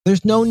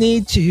There's no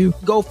need to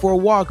go for a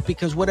walk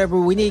because whatever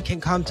we need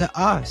can come to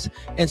us.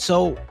 And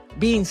so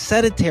being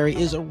sedentary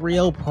is a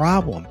real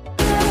problem.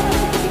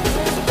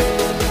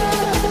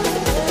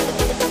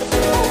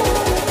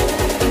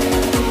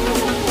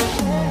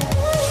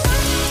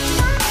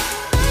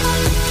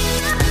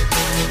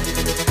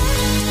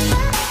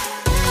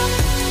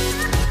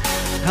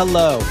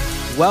 Hello,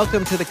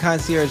 welcome to the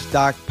Concierge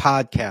Doc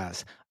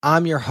Podcast.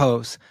 I'm your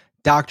host,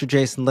 Dr.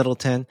 Jason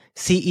Littleton,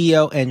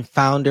 CEO and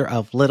founder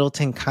of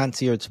Littleton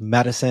Concierge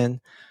Medicine.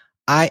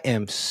 I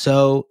am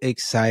so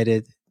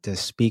excited to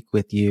speak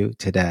with you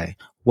today.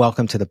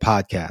 Welcome to the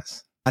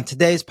podcast. On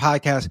today's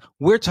podcast,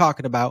 we're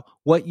talking about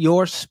what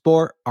your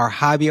sport or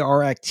hobby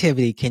or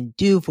activity can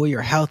do for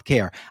your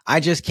healthcare. I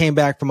just came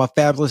back from a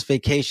fabulous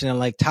vacation in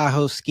Lake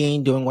Tahoe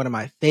skiing, doing one of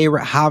my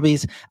favorite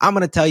hobbies. I'm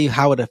going to tell you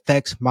how it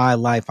affects my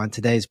life on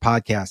today's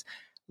podcast.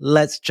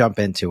 Let's jump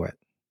into it.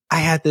 I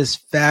had this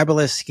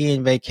fabulous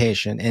skiing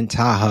vacation in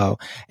Tahoe,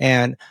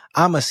 and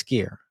I'm a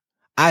skier.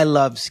 I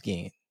love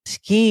skiing.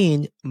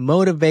 Skiing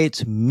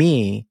motivates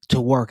me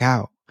to work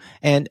out.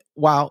 And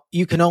while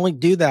you can only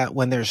do that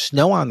when there's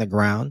snow on the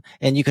ground,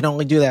 and you can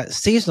only do that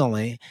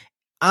seasonally,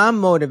 I'm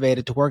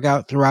motivated to work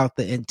out throughout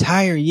the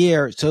entire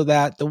year so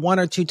that the one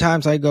or two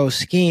times I go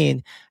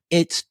skiing,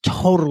 it's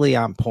totally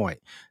on point.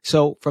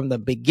 So from the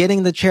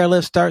beginning the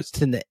chairlift starts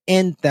to the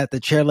end that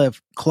the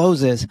chairlift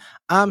closes,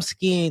 I'm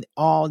skiing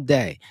all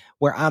day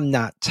where I'm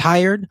not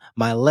tired.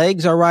 My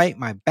legs are right.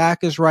 My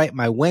back is right.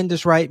 My wind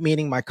is right,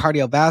 meaning my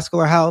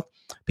cardiovascular health,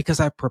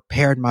 because I've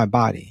prepared my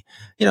body.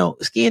 You know,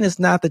 skiing is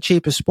not the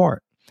cheapest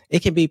sport.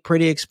 It can be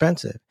pretty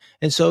expensive.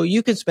 And so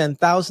you can spend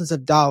thousands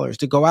of dollars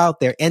to go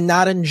out there and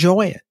not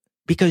enjoy it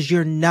because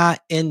you're not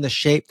in the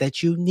shape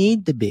that you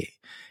need to be.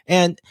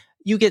 And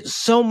you get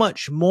so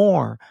much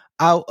more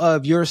out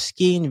of your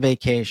skiing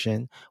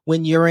vacation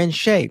when you're in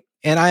shape.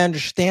 And I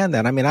understand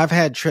that. I mean, I've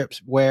had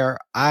trips where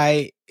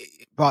I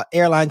bought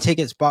airline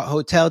tickets, bought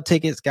hotel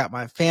tickets, got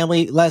my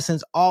family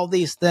lessons, all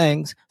these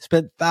things,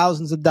 spent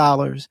thousands of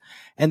dollars.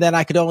 And then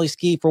I could only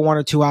ski for 1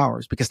 or 2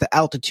 hours because the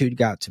altitude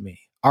got to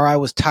me, or I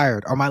was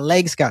tired, or my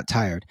legs got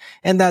tired.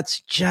 And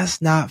that's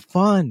just not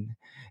fun.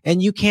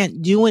 And you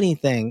can't do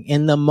anything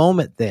in the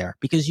moment there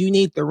because you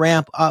need to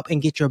ramp up and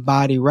get your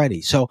body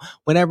ready. So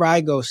whenever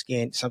I go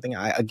skiing, something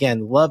I,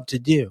 again, love to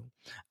do,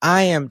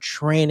 I am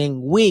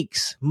training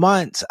weeks,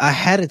 months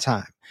ahead of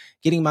time,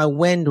 getting my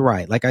wind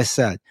right, like I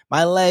said,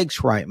 my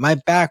legs right, my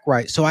back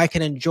right, so I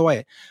can enjoy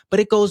it. But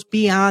it goes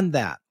beyond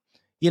that,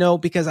 you know,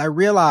 because I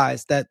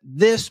realize that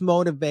this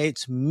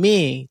motivates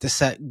me to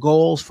set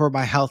goals for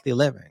my healthy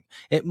living.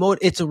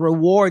 It's a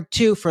reward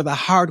too for the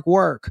hard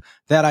work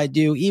that I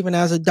do, even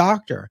as a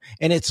doctor.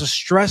 And it's a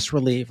stress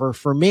reliever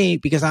for me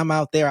because I'm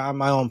out there on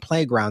my own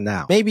playground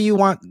now. Maybe you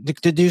want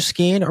to do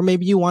skiing, or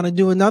maybe you want to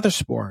do another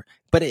sport,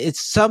 but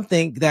it's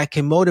something that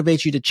can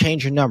motivate you to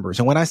change your numbers.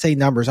 And when I say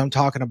numbers, I'm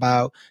talking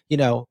about, you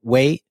know,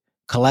 weight,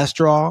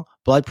 cholesterol,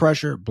 blood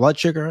pressure, blood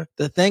sugar,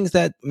 the things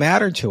that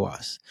matter to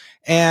us.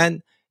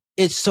 And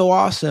it's so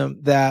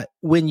awesome that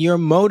when you're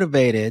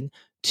motivated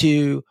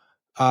to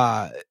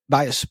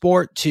by a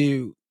sport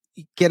to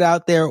get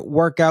out there,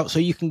 work out so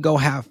you can go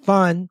have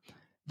fun,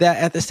 that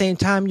at the same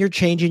time you're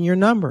changing your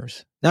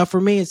numbers. Now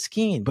for me, it's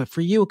skiing, but for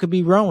you, it could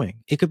be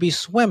rowing. It could be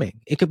swimming.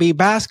 It could be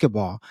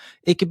basketball.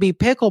 It could be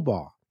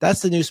pickleball.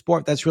 That's the new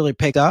sport that's really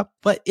picked up,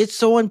 but it's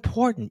so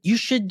important. You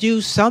should do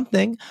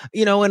something.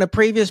 You know, in a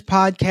previous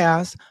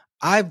podcast,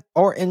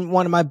 or in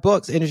one of my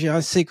books, Energy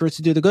on Secrets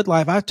to Do the Good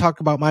Life, I've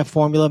talked about my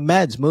formula: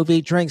 meds, move,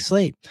 eat, drink,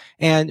 sleep.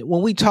 And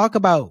when we talk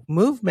about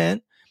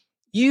movement,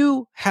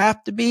 you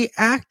have to be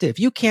active.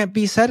 You can't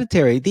be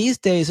sedentary. These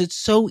days, it's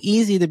so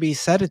easy to be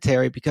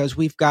sedentary because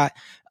we've got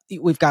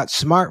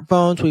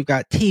smartphones, we've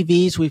got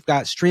TVs, we've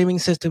got streaming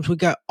systems, we've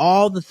got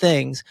all the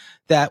things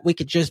that we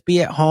could just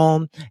be at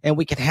home and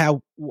we could have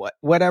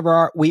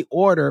whatever we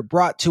order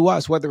brought to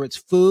us, whether it's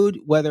food,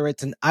 whether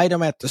it's an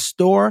item at the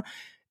store.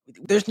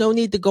 There's no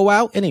need to go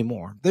out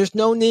anymore. There's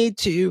no need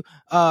to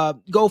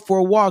go for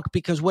a walk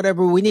because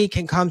whatever we need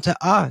can come to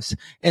us.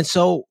 And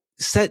so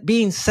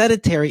being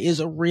sedentary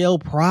is a real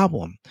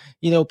problem.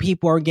 You know,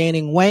 people are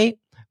gaining weight.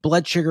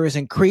 Blood sugar is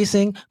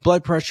increasing.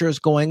 Blood pressure is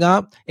going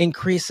up,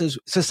 increases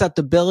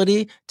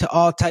susceptibility to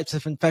all types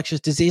of infectious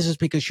diseases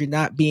because you're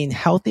not being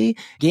healthy,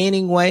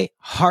 gaining weight,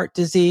 heart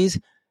disease,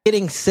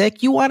 getting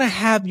sick. You want to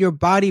have your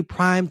body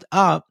primed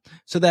up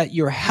so that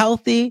you're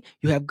healthy,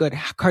 you have good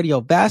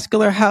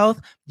cardiovascular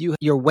health,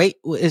 your weight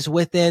is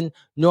within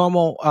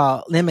normal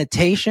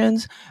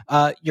limitations,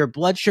 your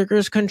blood sugar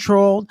is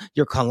controlled,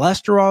 your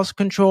cholesterol is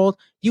controlled.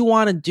 You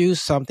want to do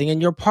something,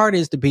 and your part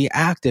is to be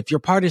active. Your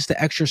part is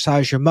to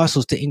exercise your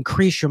muscles, to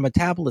increase your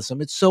metabolism.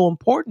 It's so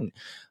important.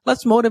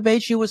 Let's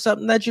motivate you with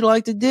something that you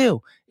like to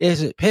do.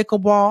 Is it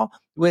pickleball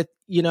with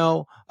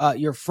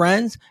your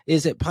friends?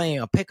 Is it playing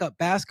a pickup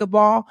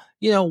basketball?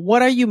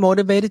 What are you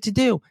motivated to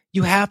do?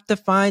 You have to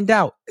find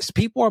out.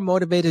 People are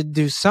motivated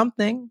to do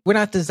something. We're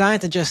not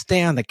designed to just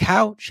stay on the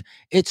couch.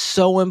 It's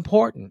so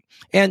important.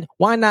 And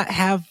why not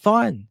have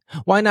fun?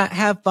 Why not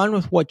have fun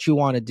with what you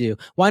want to do?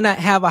 Why not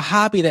have a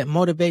hobby that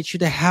motivates you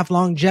to have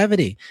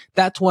longevity?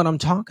 That's what I'm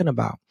talking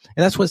about.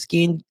 And that's what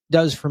skiing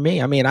does for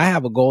me. I mean, I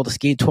have a goal to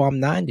ski till I'm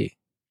 90.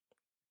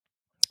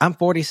 I'm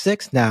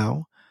 46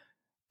 now.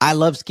 I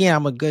love skiing.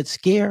 I'm a good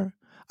skier.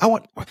 I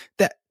want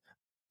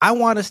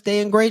to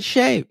stay in great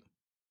shape.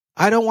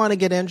 I don't want to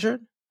get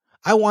injured.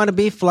 I want to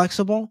be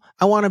flexible.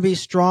 I want to be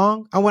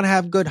strong. I want to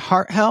have good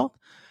heart health.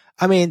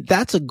 I mean,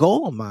 that's a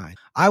goal of mine.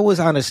 I was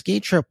on a ski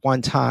trip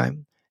one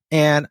time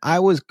and I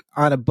was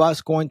on a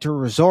bus going to a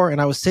resort and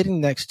I was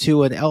sitting next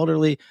to an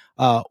elderly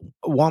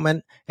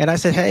woman. And I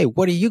said, "Hey,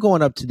 what are you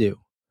going up to do?"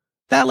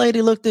 That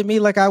lady looked at me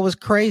like I was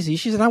crazy.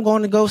 She said, "I'm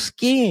going to go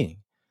skiing."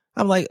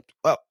 I'm like,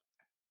 "Well,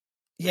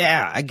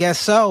 yeah, I guess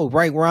so.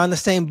 Right. We're on the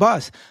same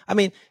bus." I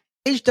mean,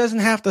 age doesn't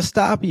have to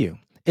stop you.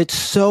 It's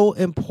so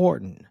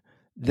important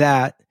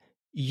that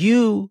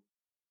you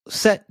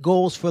set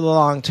goals for the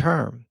long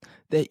term,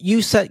 that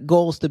you set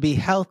goals to be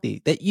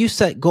healthy, that you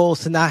set goals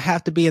to not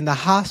have to be in the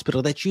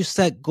hospital, that you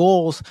set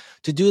goals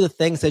to do the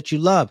things that you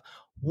love.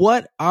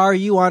 What are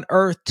you on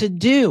earth to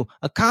do?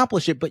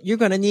 Accomplish it, but you're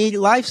going to need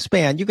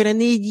lifespan. You're going to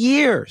need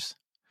years.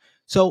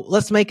 So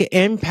let's make an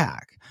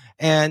impact.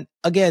 And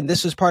again,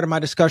 this was part of my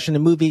discussion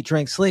in Move, Eat,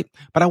 Drink, Sleep.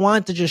 But I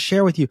wanted to just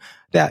share with you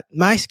that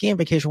my skiing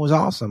vacation was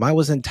awesome. I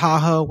was in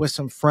Tahoe with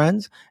some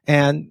friends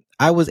and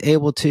I was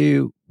able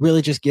to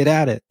really just get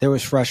at it. There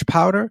was fresh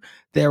powder.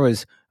 There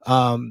was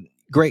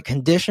great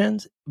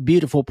conditions,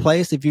 beautiful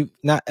place. If you've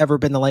not ever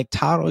been to Lake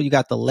Tahoe, you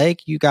got the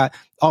lake. You got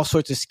all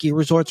sorts of ski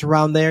resorts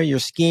around there. You're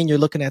skiing. You're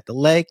looking at the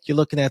lake. You're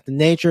looking at the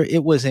nature.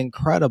 It was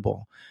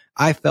incredible.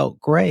 I felt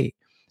great.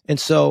 And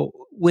so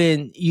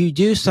when you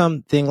do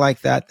something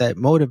like that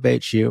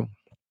motivates you,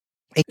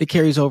 it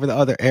carries over to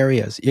other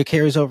areas. It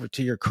carries over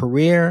to your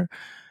career.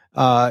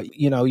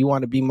 You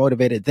want to be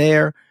motivated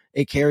there.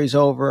 It carries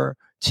over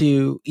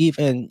to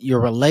even your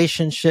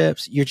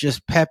relationships. You're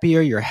just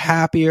peppier. You're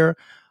happier.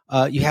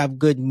 You have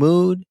good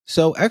mood.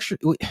 So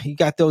you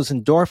got those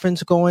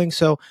endorphins going.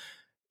 So,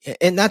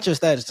 and not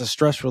just that, it's a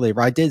stress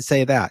reliever. I did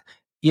say that,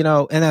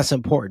 and that's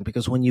important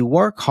because when you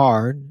work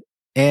hard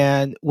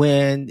and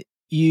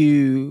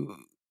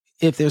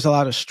if there's a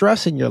lot of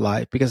stress in your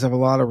life because of a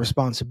lot of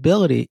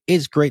responsibility,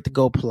 it's great to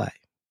go play.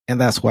 And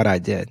that's what I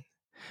did.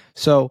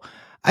 So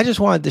I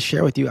just wanted to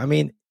share with you. I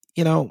mean,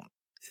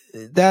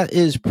 that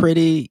is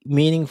pretty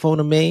meaningful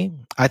to me.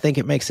 I think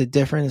it makes a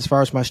difference as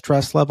far as my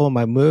stress level,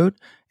 my mood,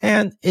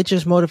 and it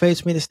just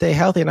motivates me to stay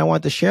healthy. And I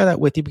want to share that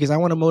with you because I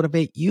want to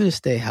motivate you to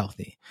stay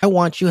healthy. I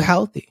want you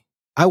healthy.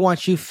 I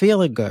want you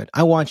feeling good.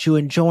 I want you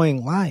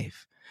enjoying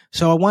life.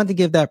 So I wanted to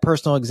give that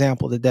personal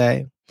example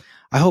today.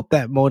 I hope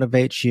that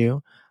motivates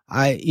you.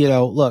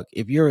 Look,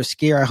 if you're a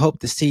skier, I hope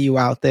to see you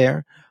out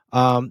there.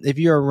 If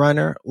you're a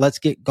runner, let's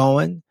get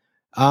going.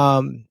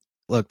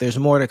 Look, there's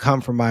more to come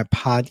from my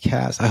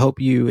podcast. I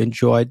hope you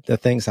enjoyed the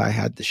things I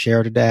had to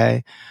share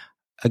today.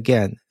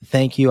 Again,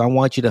 thank you. I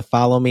want you to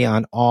follow me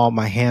on all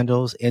my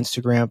handles,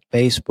 Instagram,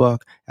 Facebook,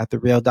 at The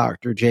Real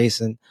Dr.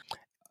 Jason.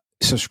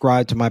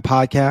 Subscribe to my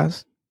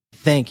podcast.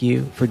 Thank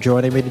you for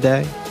joining me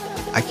today.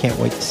 I can't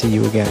wait to see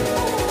you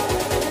again.